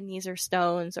Ebenezer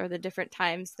stones or the different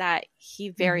times that he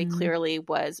very clearly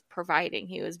was providing.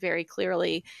 He was very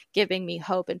clearly giving me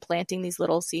hope and planting these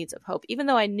little seeds of hope, even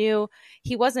though I knew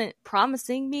he wasn't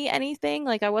promising me anything,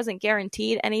 like I wasn't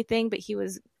guaranteed anything, but he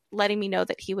was letting me know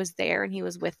that he was there and he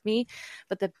was with me.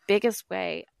 But the biggest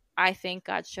way I think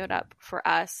God showed up for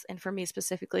us, and for me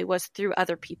specifically, was through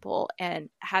other people, and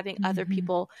having other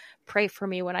people pray for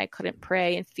me when I couldn't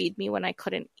pray, and feed me when I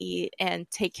couldn't eat, and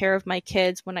take care of my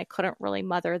kids when I couldn't really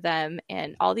mother them,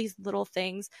 and all these little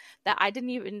things that I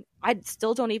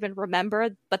still don't even remember,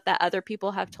 but that other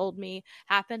people have told me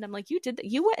happened. I'm like,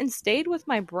 you went and stayed with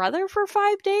my brother for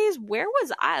 5 days? Where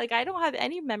was I? Like, I don't have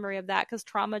any memory of that, because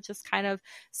trauma just kind of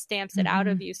stamps it out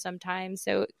of you sometimes.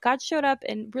 So God showed up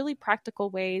in really practical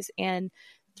ways and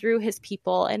through his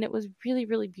people, and it was really,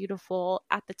 really beautiful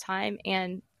at the time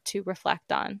and to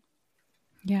reflect on.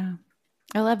 Yeah.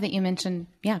 I love that you mentioned,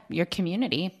 your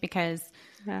community, because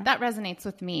that resonates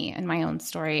with me and my own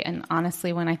story. And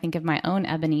honestly, when I think of my own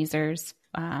Ebenezer's,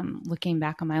 looking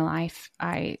back on my life,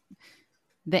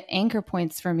 the anchor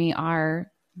points for me are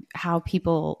how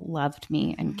people loved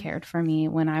me and cared for me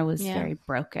when I was very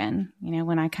broken. You know,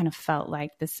 when I kind of felt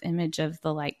like this image of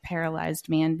the like paralyzed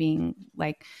man being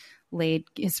like laid,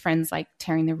 his friends like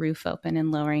tearing the roof open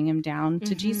and lowering him down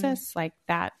to Jesus. Like,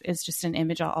 that is just an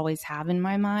image I'll always have in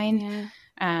my mind.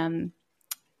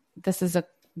 This is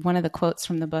one of the quotes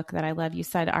from the book that I love. You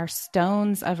said, our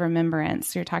stones of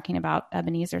remembrance, you're talking about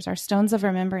Ebenezer's, our stones of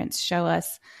remembrance show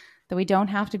us that we don't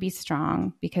have to be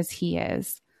strong because he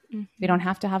is. We don't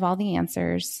have to have all the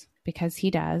answers because he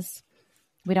does.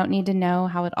 We don't need to know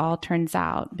how it all turns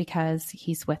out because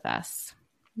he's with us.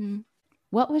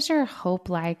 What was your hope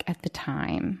like at the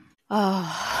time?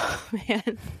 Oh,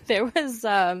 man. There was...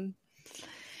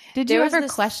 Did you ever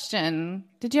question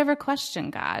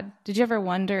God? Did you ever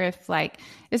wonder if, like,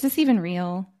 is this even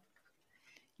real?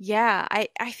 Yeah,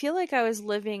 I feel like I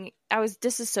was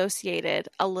disassociated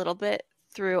a little bit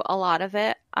through a lot of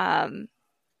it.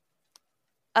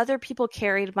 Other people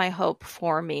carried my hope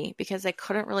for me because I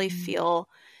couldn't really feel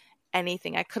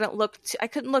anything. I couldn't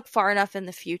look far enough in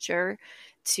the future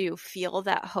to feel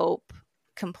that hope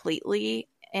completely.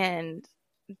 And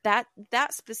that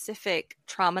specific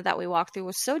trauma that we walked through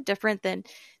was so different than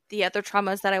the other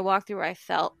traumas that I walked through, where I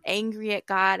felt angry at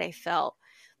God. I felt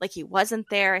like he wasn't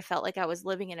there. I felt like I was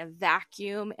living in a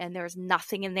vacuum and there was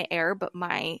nothing in the air but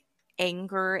my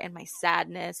anger and my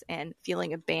sadness and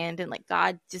feeling abandoned. Like,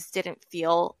 God just didn't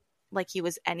feel like he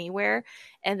was anywhere.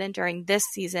 And then during this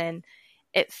season,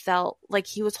 it felt like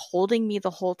he was holding me the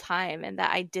whole time, and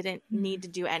that I didn't need to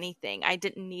do anything. I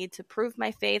didn't need to prove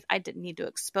my faith. I didn't need to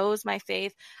expose my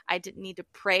faith. I didn't need to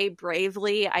pray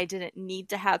bravely. I didn't need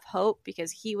to have hope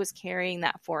because he was carrying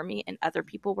that for me and other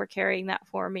people were carrying that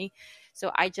for me.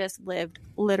 So I just lived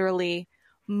literally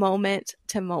moment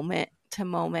to moment to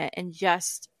moment. And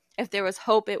just, if there was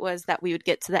hope, it was that we would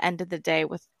get to the end of the day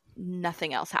with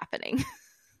nothing else happening.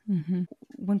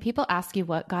 When people ask you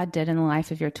what God did in the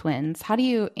life of your twins, how do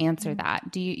you answer that?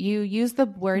 Do you use the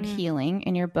word healing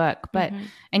in your book,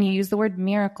 and you use the word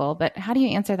miracle, but how do you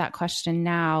answer that question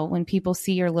now when people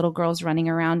see your little girls running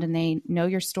around and they know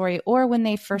your story, or when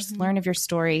they first learn of your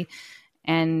story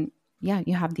and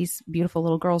you have these beautiful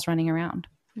little girls running around?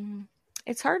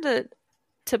 It's hard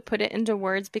to put it into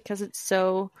words because it's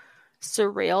so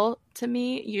surreal to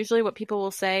me. Usually what people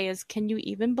will say is, can you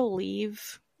even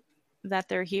believe that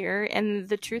they're here? And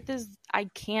the truth is, I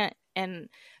can't. And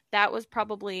that was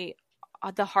probably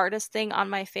the hardest thing on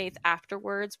my faith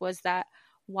afterwards, was that,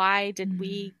 why did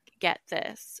we get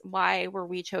this? Why were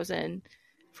we chosen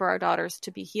for our daughters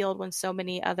to be healed when so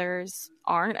many others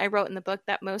aren't? I wrote in the book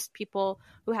that most people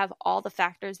who have all the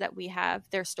factors that we have,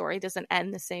 their story doesn't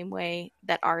end the same way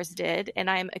that ours did. And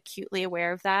I'm acutely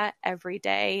aware of that every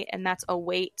day. And that's a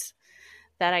weight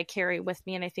that I carry with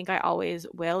me, and I think I always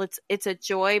will. It's a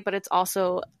joy, but it's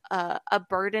also a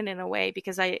burden in a way,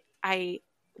 because I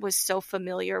was so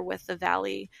familiar with the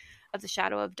valley of the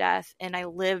shadow of death, and I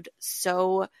lived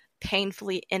so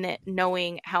painfully in it,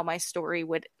 knowing how my story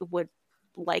would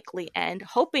likely end,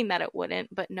 hoping that it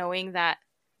wouldn't, but knowing that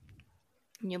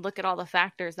when you look at all the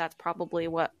factors, that's probably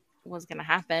what was going to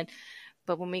happen.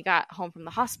 But when we got home from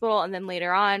the hospital, and then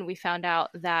later on, we found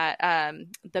out that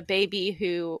the baby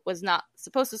who was not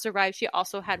supposed to survive, she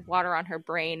also had water on her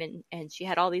brain, and she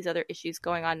had all these other issues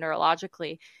going on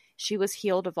neurologically. She was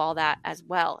healed of all that as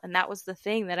well. And that was the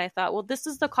thing that I thought, well, this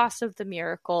is the cost of the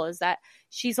miracle, is that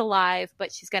she's alive,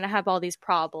 but she's going to have all these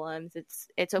problems.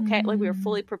 It's okay. Like, we were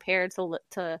fully prepared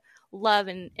to love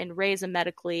and raise a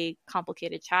medically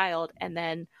complicated child. And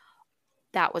then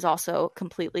that was also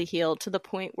completely healed, to the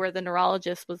point where the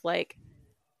neurologist was like,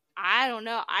 I don't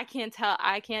know. I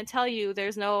can't tell you.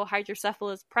 There's no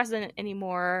hydrocephalus present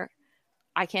anymore.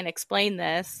 I can't explain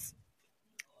this.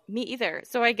 Me either.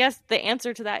 So I guess the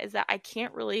answer to that is that I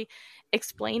can't really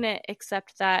explain it,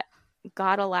 except that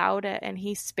God allowed it, and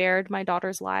he spared my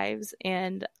daughter's lives.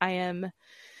 And I am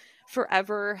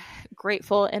forever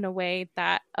grateful in a way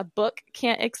that a book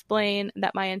can't explain,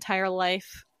 that my entire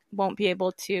life won't be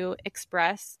able to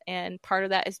express. And part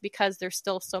of that is because there's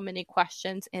still so many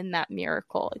questions in that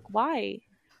miracle. Like,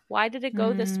 why did it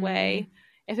go this way?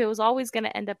 If it was always going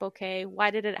to end up okay,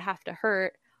 why did it have to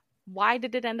hurt? Why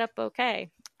did it end up okay?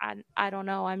 I don't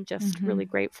know. I'm just really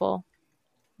grateful.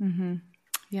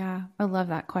 Yeah, I love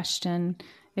that question.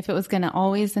 If it was going to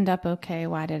always end up okay,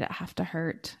 why did it have to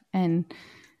hurt? And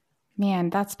man,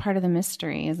 that's part of the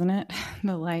mystery, isn't it?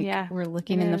 We're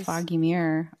looking in the foggy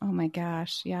mirror. Oh my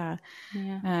gosh. Yeah.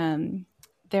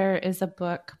 There is a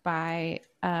book by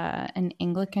an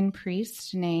Anglican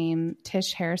priest named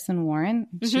Tish Harrison Warren.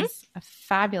 She's a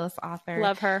fabulous author.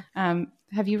 Love her.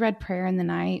 Have you read Prayer in the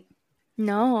Night?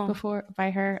 No. Before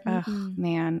by her? Oh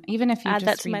man. Even if you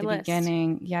just read the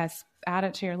beginning, yes, add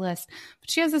it to your list. But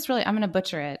she has this I'm going to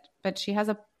butcher it, but she has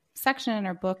a section in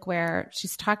her book where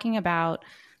she's talking about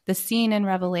the scene in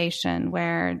Revelation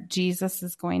where Jesus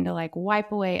is going to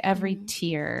wipe away every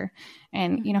tear.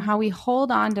 And, how we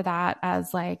hold on to that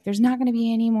as there's not going to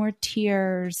be any more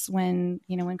tears when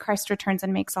Christ returns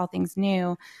and makes all things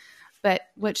new. But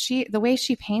the way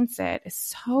she paints it is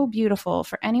so beautiful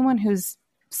for anyone who's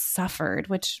suffered,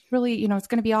 which really, it's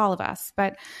going to be all of us.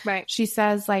 But she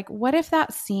says, what if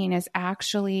that scene is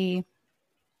actually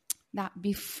that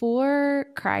before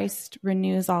Christ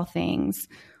renews all things,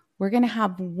 we're going to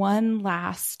have one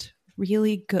last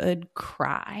really good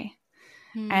cry.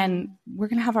 And we're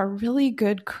going to have a really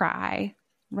good cry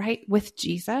right with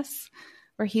Jesus,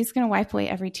 where he's going to wipe away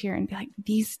every tear and be like,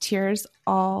 these tears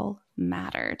all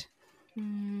mattered.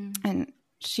 And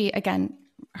she, again,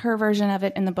 her version of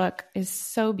it in the book is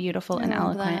so beautiful and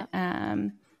eloquent.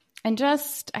 And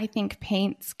just, I think,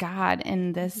 paints God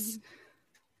in this.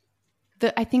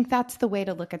 I think that's the way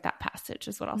to look at that passage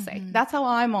is what I'll say. That's how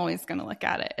I'm always going to look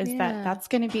at it, is that's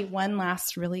going to be one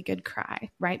last really good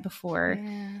cry right before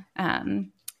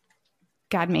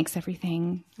God makes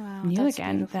everything new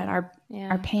again, beautiful. That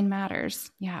our pain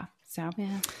matters. Yeah. So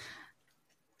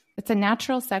it's a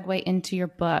natural segue into your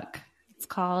book. It's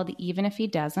called Even If He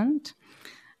Doesn't.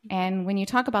 And when you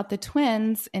talk about the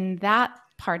twins, in that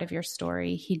part of your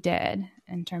story, he did,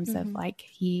 in terms of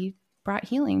he brought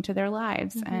healing to their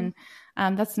lives. And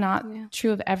that's not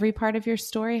true of every part of your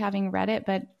story, having read it,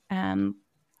 but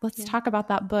let's talk about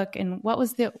that book and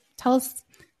tell us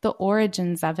the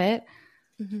origins of it.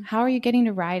 How are you getting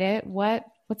to write it?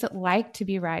 What's it like to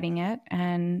be writing it?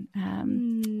 And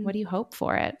what do you hope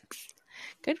for it?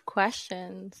 Good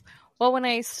questions. Well, when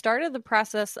I started the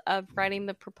process of writing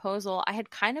the proposal, I had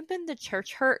kind of been the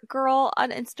church hurt girl on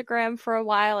Instagram for a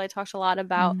while. I talked a lot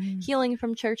about healing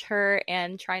from church hurt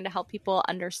and trying to help people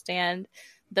understand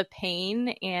the pain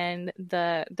and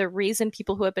the reason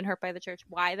people who have been hurt by the church,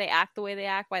 why they act the way they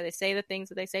act, why they say the things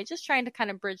that they say, just trying to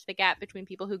kind of bridge the gap between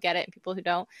people who get it and people who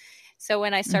don't. So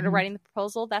when I started writing the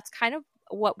proposal, that's kind of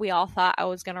what we all thought I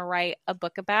was going to write a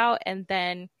book about. And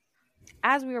then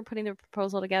as we were putting the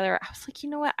proposal together, I was like, you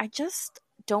know what? I just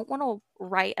don't want to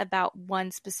write about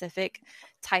one specific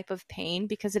type of pain,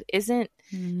 because it isn't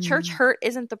church hurt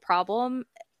isn't the problem.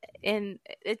 And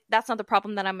that's not the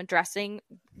problem that I'm addressing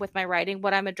with my writing.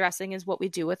 What I'm addressing is what we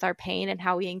do with our pain and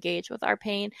how we engage with our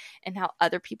pain and how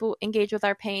other people engage with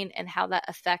our pain and how that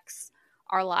affects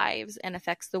our lives and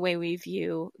affects the way we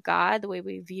view God, the way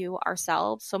we view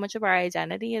ourselves. So much of our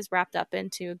identity is wrapped up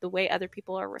into the way other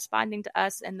people are responding to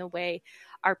us and the way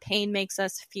our pain makes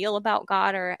us feel about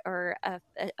God or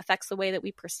affects the way that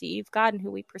we perceive God and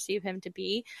who we perceive him to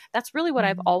be. That's really what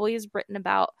I've always written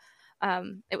about.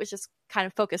 It was just kind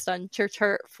of focused on church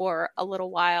hurt for a little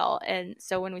while. And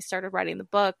so when we started writing the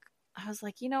book, I was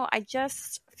like, I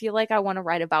just feel like I want to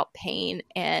write about pain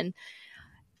and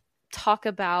talk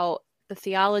about the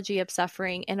theology of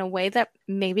suffering in a way that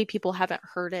maybe people haven't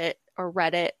heard it or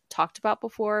read it talked about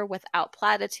before, without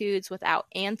platitudes, without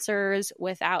answers,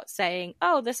 without saying,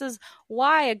 oh, this is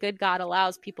why a good God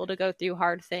allows people to go through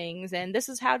hard things, and this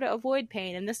is how to avoid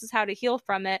pain, and this is how to heal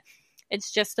from it. It's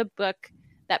just a book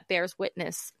that bears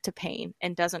witness to pain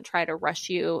and doesn't try to rush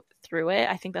you through it.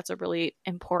 I think that's a really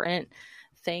important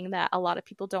thing that a lot of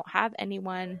people don't have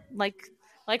anyone like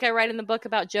I write in the book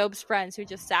about Job's friends who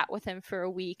just sat with him for a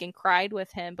week and cried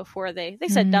with him before they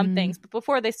said dumb things, but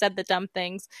before they said the dumb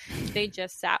things, they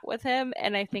just sat with him.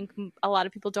 And I think a lot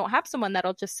of people don't have someone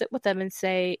that'll just sit with them and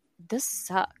say, this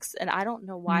sucks, and I don't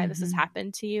know why this has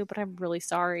happened to you, but I'm really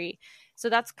sorry. So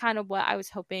that's kind of what I was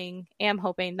hoping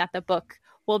that the book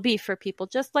will be for people,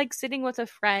 just like sitting with a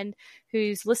friend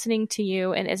who's listening to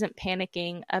you and isn't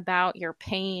panicking about your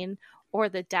pain or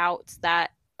the doubts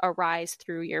that arise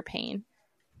through your pain.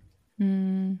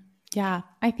 Yeah.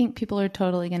 I think people are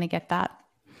totally going to get that.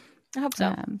 I hope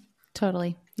so.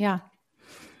 Totally. Yeah.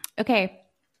 Okay.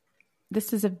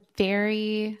 This is a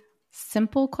very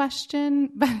simple question,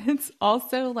 but it's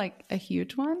also like a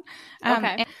huge one.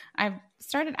 Okay. And I've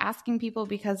started asking people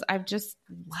because I've just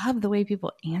loved the way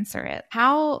people answer it.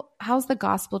 How's the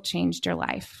gospel changed your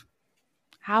life?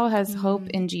 How has hope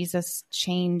in Jesus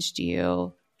changed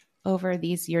you over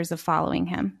these years of following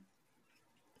him?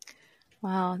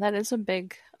 Wow, that is a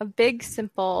big,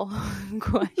 simple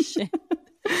question.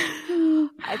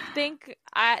 I think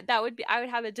I would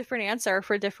have a different answer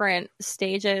for different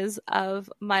stages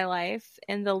of my life.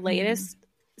 In the latest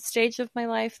stage of my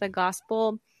life, the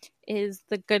gospel is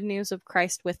the good news of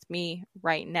Christ with me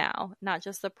right now, not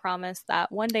just the promise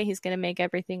that one day he's going to make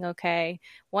everything okay.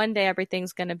 One day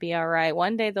everything's going to be all right.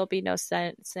 One day there'll be no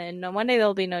sin. One day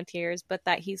there'll be no tears, but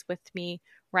that he's with me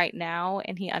right now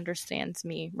and he understands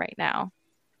me right now.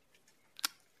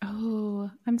 Oh,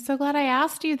 I'm so glad I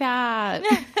asked you that.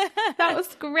 That was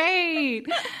great.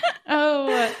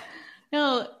 Oh,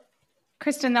 no,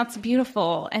 Kristen, that's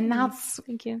beautiful. And that's,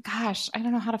 thank you. Gosh, I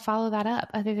don't know how to follow that up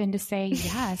other than to say,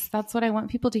 yes, that's what I want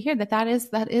people to hear, that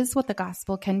is what the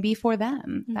gospel can be for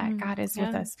them, that God is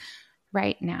with us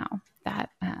right now, that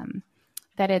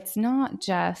it's not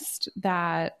just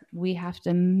that we have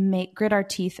to grit our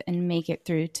teeth and make it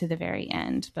through to the very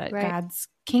end, but God's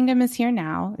kingdom is here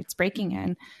now. It's breaking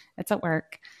in. It's at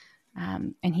work.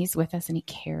 And he's with us and he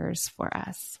cares for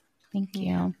us. Thank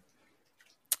you.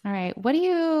 All right. What do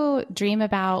you dream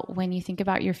about when you think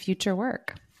about your future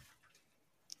work?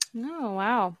 Oh,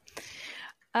 wow.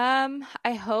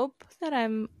 I hope that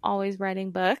I'm always writing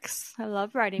books. I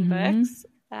love writing books.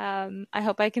 I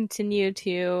hope I continue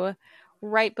to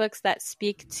write books that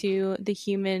speak to the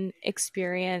human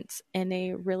experience in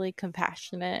a really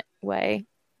compassionate way.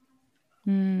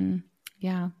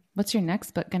 Yeah. What's your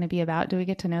next book going to be about? Do we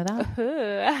get to know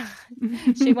that?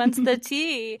 She wants the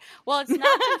tea. Well, it's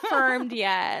not confirmed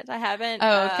yet. I haven't.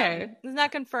 Oh, okay. It's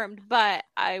not confirmed, but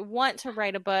I want to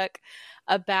write a book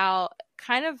about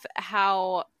kind of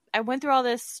how I went through all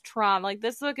this trauma. Like,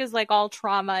 this book is like all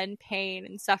trauma and pain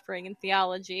and suffering and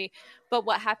theology, but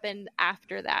what happened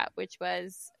after that, which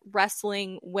was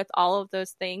wrestling with all of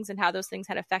those things and how those things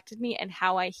had affected me and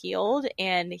how I healed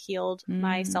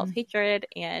my self-hatred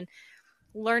and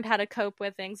learned how to cope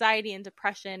with anxiety and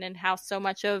depression, and how so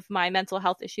much of my mental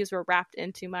health issues were wrapped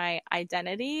into my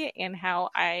identity and how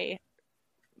I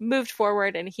moved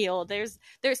forward and healed. There's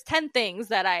 10 things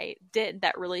that I did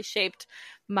that really shaped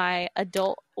my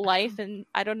adult life, and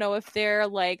I don't know if they're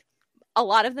like, a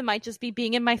lot of them might just be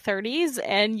being in my 30s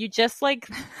and you just like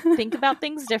think about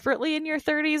things differently in your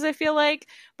 30s, I feel like,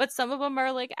 but some of them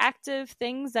are like active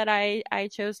things that I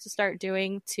chose to start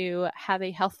doing to have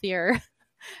a healthier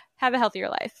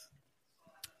life.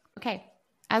 Okay.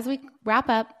 As we wrap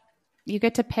up, you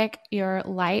get to pick your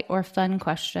light or fun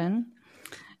question.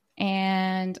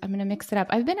 And I'm going to mix it up.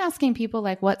 I've been asking people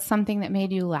like, what's something that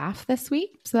made you laugh this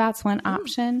week? So that's one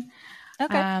option.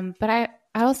 Okay. But I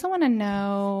also want to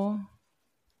know,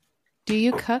 do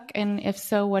you cook? And if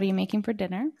so, what are you making for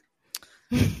dinner?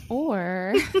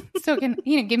 Or, so give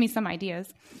me some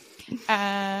ideas.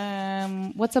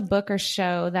 What's a book or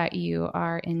show that you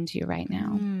are into right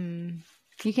now?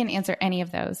 You can answer any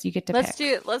of those. You get to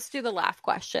pick. Let's do the laugh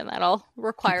question. That'll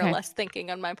require less thinking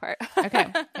on my part.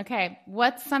 Okay.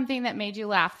 What's something that made you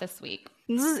laugh this week?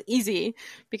 This is easy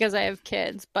because I have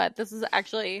kids, but this is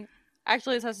actually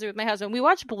this has to do with my husband. We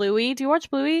watch Bluey. Do you watch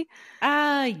Bluey?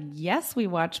 Yes, we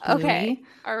watch Bluey. Okay.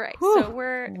 All right. Whew. So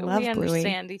we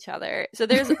understand each other. So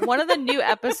there's one of the new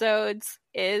episodes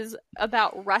is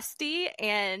about Rusty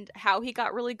and how he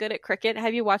got really good at cricket.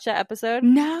 Have you watched that episode?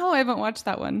 No, I haven't watched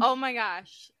that one. Oh my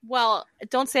gosh. Well,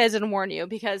 don't say I didn't warn you,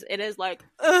 because it is like,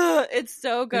 it's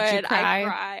so good. Did you cry? I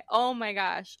cry. Oh my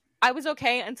gosh. I was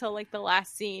okay until like the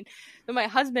last scene. But my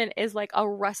husband is like a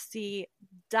Rusty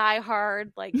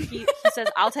diehard. Like he says,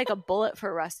 I'll take a bullet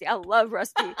for Rusty. I love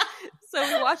Rusty. So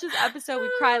we watch this episode,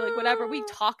 we cry, like whatever. We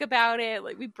talk about it,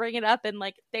 like we bring it up in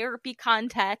like therapy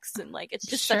context, and like it's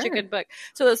just such a good book.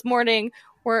 So this morning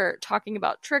we're talking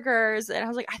about triggers, and I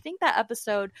was like, I think that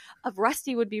episode of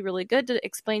Rusty would be really good to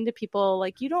explain to people,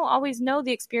 like, you don't always know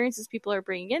the experiences people are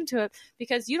bringing into it,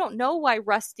 because you don't know why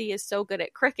Rusty is so good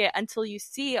at cricket until you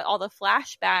see all the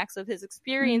flashbacks of his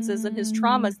experiences and his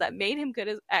traumas that made him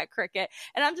good at cricket.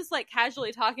 And I'm just like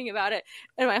casually talking about it,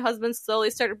 and my husband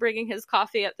slowly started bringing his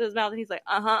coffee up to his mouth, and he's like,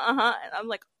 and I'm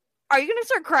like, are you gonna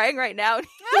start crying right now? And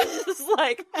he just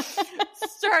like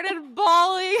started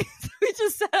bawling. We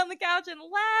just sat on the couch and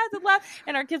laughed.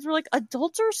 And our kids were like,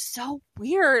 adults are so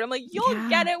weird. I'm like, you'll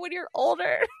get it when you're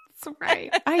older. That's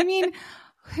right. I mean,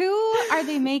 Who are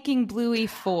they making Bluey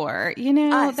for? You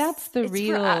know, Us. that's the It's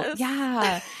real. for us.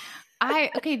 Yeah.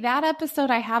 That episode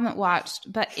I haven't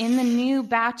watched, but in the new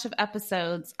batch of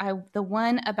episodes, the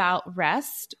one about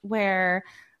rest where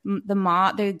the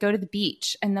mom, they go to the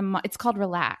beach and it's called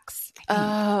Relax. I think.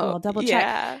 I'll double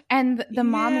check. And the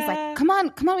mom is like, come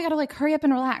on, we got to like hurry up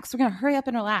and relax. We're going to hurry up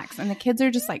and relax. And the kids are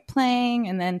just like playing.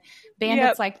 And then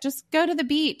Bandit's like, just go to the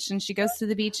beach. And she goes to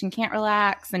the beach and can't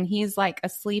relax. And he's like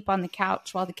asleep on the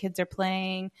couch while the kids are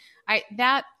playing.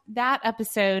 That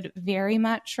episode very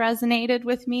much resonated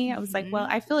with me. I was like, well,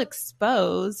 I feel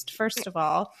exposed, first of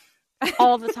all.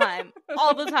 All the time.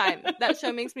 That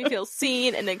show makes me feel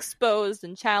seen and exposed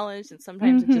and challenged. And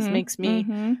sometimes it just makes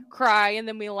me cry. And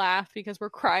then we laugh because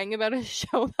we're crying about a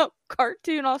show about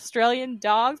cartoon Australian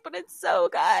dogs, but it's so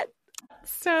good.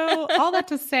 So all that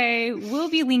to say, we'll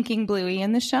be linking Bluey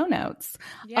in the show notes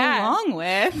along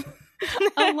with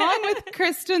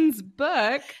Kristen's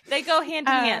book. They go hand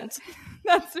in hand.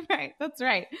 That's right. But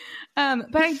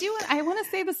I want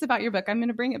to say this about your book. I'm going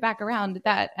to bring it back around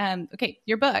that,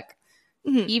 your book,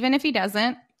 even if he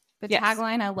doesn't, the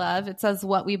tagline I love, it says,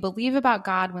 what we believe about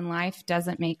God when life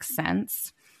doesn't make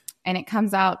sense. And it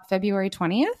comes out February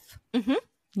 20th. Mm-hmm.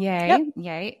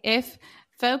 Yay. If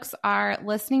folks are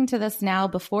listening to this now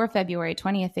before February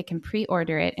 20th, they can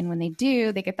pre-order it. And when they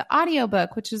do, they get the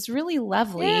audiobook, which is really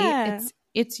lovely. Yeah.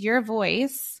 It's your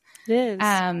voice. It is.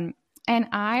 And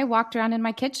I walked around in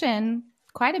my kitchen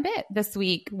quite a bit this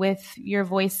week with your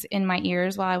voice in my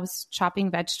ears while I was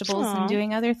chopping vegetables and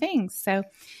doing other things. So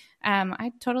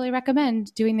I totally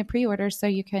recommend doing the pre-order so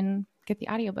you can get the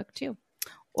audiobook too.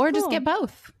 Or just get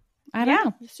both. I don't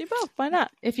know. Just do both. Why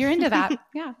not? If you're into that.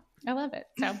 Yeah, I love it.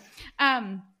 So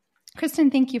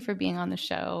Kristen, thank you for being on the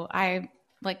show. I'm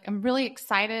really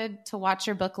excited to watch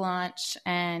your book launch,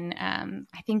 and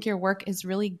I think your work is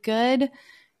really good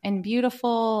and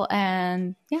beautiful,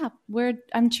 and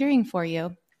I'm cheering for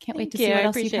you. Can't wait to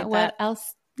see what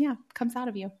else comes out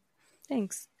of you.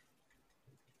 Thanks.